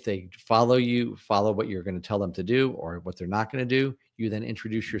 If they follow what you're going to tell them to do or what they're not going to do. You then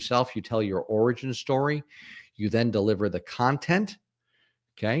introduce yourself. You tell your origin story. You then deliver the content.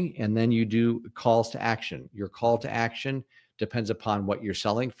 Okay. And then you do calls to action. Your call to action depends upon what you're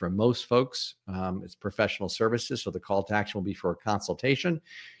selling. For most folks, it's professional services. So the call to action will be for a consultation.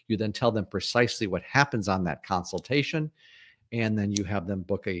 You then tell them precisely what happens on that consultation. And then you have them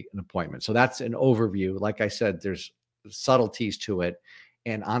book an appointment. So that's an overview. Like I said, there's subtleties to it.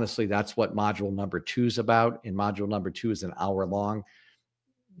 And honestly, that's what module number 2 is about. And module number 2 is an hour long,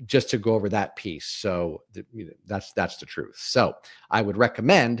 just to go over that piece. So that's the truth. So I would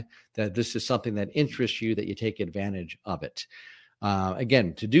recommend that this is something that interests you, that you take advantage of it.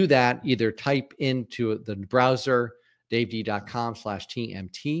 Again, to do that, either type into the browser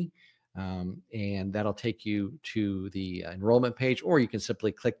daved.com/TMT, and that'll take you to the enrollment page, or you can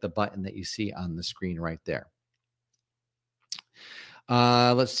simply click the button that you see on the screen right there.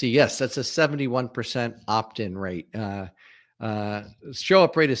 Let's see. Yes, that's a 71% opt-in rate. Show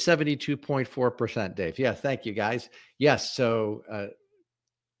up rate is 72.4%, Dave. Yeah, thank you guys. Yes, so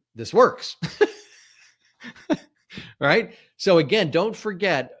this works. Right. So again, don't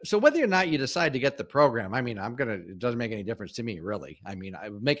forget. So whether or not you decide to get the program, I mean, it doesn't make any difference to me, really. I mean,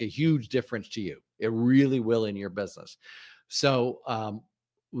 it would make a huge difference to you. It really will in your business. So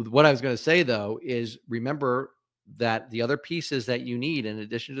what I was going to say though, is remember that the other pieces that you need in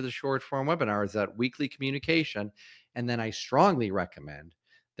addition to the short form webinar is that weekly communication. And then I strongly recommend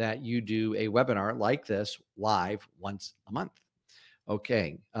that you do a webinar like this live once a month.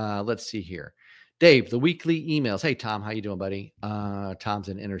 Okay, let's see here. Dave, the weekly emails. Hey, Tom, how you doing, buddy? Tom's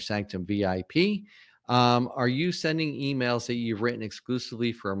an Inner Sanctum VIP. Are you sending emails that you've written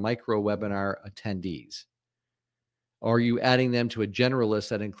exclusively for micro webinar attendees? Or are you adding them to a general list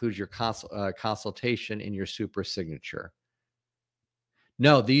that includes your consultation in your super signature?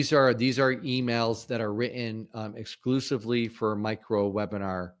 No, these are emails that are written exclusively for micro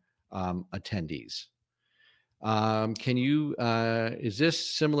webinar attendees. Can you, is this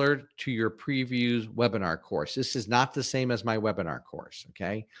similar to your previews webinar course? This is not the same as my webinar course.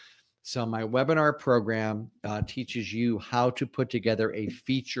 Okay. So my webinar program teaches you how to put together a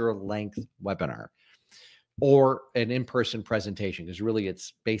feature length webinar or an in-person presentation, because really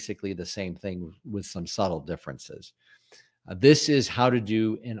it's basically the same thing with some subtle differences. This is how to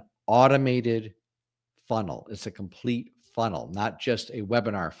do an automated funnel. It's a complete funnel, not just a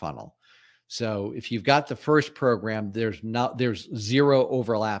webinar funnel. So if you've got the first program, there's zero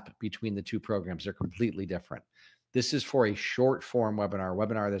overlap between the two programs. They're completely different. This is for a short form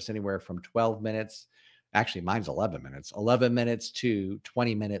webinar that's anywhere from 12 minutes. Actually, mine's 11 minutes to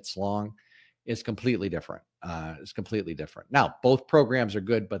 20 minutes long. It's completely different. It's completely different. Now, both programs are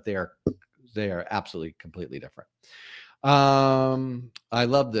good, but they are absolutely completely different. I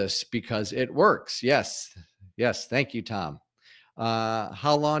love this because it works. Yes. Thank you, Tom.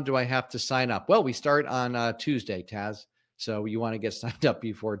 How long do I have to sign up? Well, we start on Tuesday, Taz. So you want to get signed up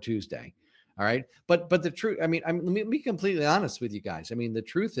before Tuesday. All right. But the truth, I mean, let me be completely honest with you guys. I mean, the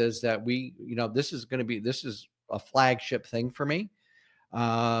truth is that this is a flagship thing for me.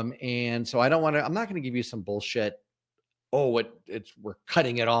 And so I'm not going to give you some bullshit. Oh, we're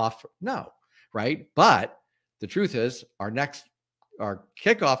cutting it off. No. Right. But the truth is our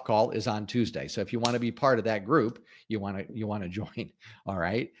kickoff call is on Tuesday. So if you want to be part of that group, you want to join. All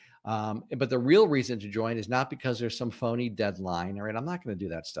right. But the real reason to join is not because there's some phony deadline. All right. I'm not going to do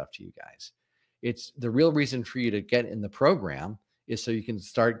that stuff to you guys. It's the real reason for you to get in the program is so you can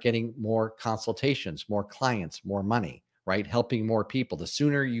start getting more consultations, more clients, more money, right? Helping more people. The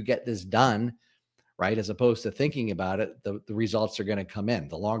sooner you get this done, right? As opposed to thinking about it, the results are going to come in.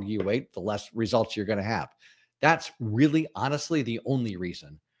 The longer you wait, the less results you're going to have. That's really, honestly, the only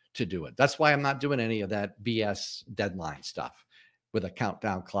reason to do it. That's why I'm not doing any of that BS deadline stuff with a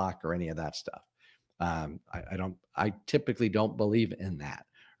countdown clock or any of that stuff. I typically don't believe in that,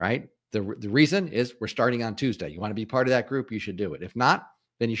 right? The reason is we're starting on Tuesday. You want to be part of that group, you should do it. If not,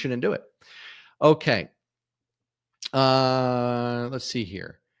 then you shouldn't do it. Okay. Let's see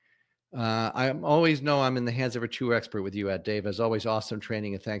here. I always know I'm in the hands of a true expert with you, Dave. As always, awesome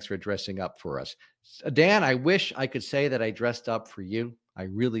training, and thanks for dressing up for us. Dan, I wish I could say that I dressed up for you. I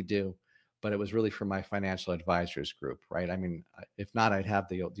really do, but it was really for my financial advisors group, right? I mean, if not, I'd have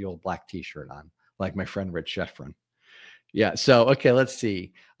the old black T-shirt on, like my friend Rich Sheffrin. Yeah. So, okay, let's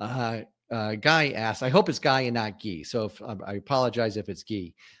see. Guy asked, I hope it's Guy and not Guy. So I apologize if it's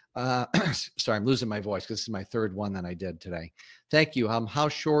Guy. Sorry, I'm losing my voice because this is my third one that I did today. Thank you. How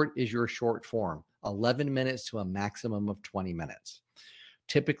short is your short form? 11 minutes to a maximum of 20 minutes.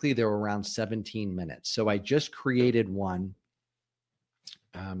 Typically, they're around 17 minutes. So I just created one.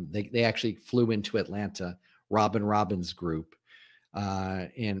 They actually flew into Atlanta, Robin's group.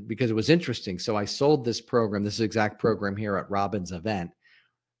 And because it was interesting. So I sold this program, this exact program here at Robin's event.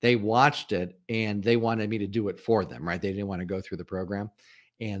 They watched it and they wanted me to do it for them, right? They didn't want to go through the program.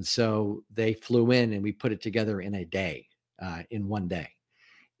 And so they flew in and we put it together in a day, in one day.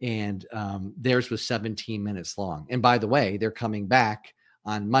 And theirs was 17 minutes long. And by the way, they're coming back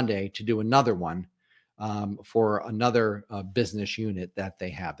on Monday to do another one for another business unit that they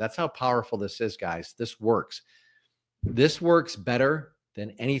have. That's how powerful this is, guys. This works. This works better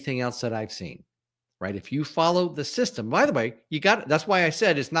than anything else that I've seen, right? If you follow the system, by the way, that's why I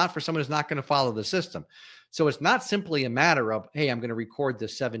said it's not for someone who's not going to follow the system. So it's not simply a matter of, hey, I'm going to record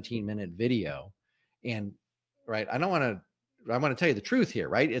this 17-minute video and right. I want to tell you the truth here,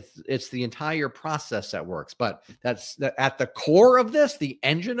 right? It's the entire process that works, but that's at the core of this, the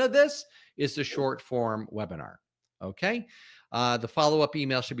engine of this is the short form webinar. Okay. The follow-up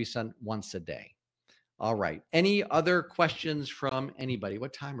email should be sent once a day. All right. Any other questions from anybody?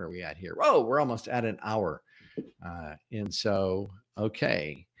 What time are we at here? Oh, we're almost at an hour.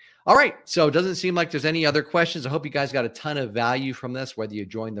 Okay. All right. So it doesn't seem like there's any other questions. I hope you guys got a ton of value from this, whether you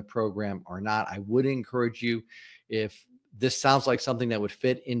joined the program or not. I would encourage you, if this sounds like something that would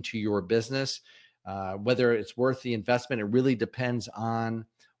fit into your business, whether it's worth the investment, it really depends on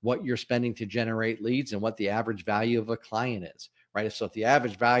what you're spending to generate leads and what the average value of a client is, right? So if the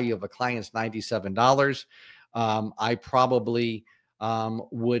average value of a client is $97, I probably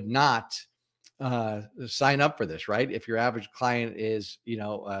would not sign up for this, right? If your average client is,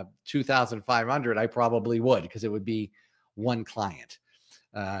 2,500, I probably would, because it would be one client.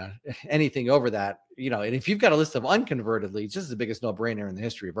 Anything over that, and if you've got a list of unconverted leads, this is the biggest no-brainer in the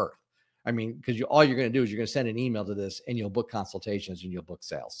history of Earth. I mean, because all you're going to do is you're going to send an email to this and you'll book consultations and you'll book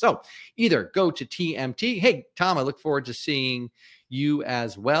sales. So either go to TMT. Hey, Tom, I look forward to seeing you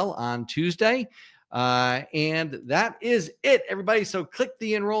as well on Tuesday. And that is it, everybody. So click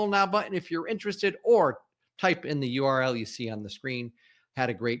the enroll now button if you're interested, or type in the URL you see on the screen.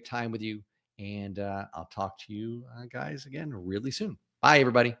 Had a great time with you. And I'll talk to you guys again really soon. Bye,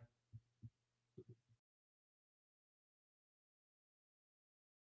 everybody.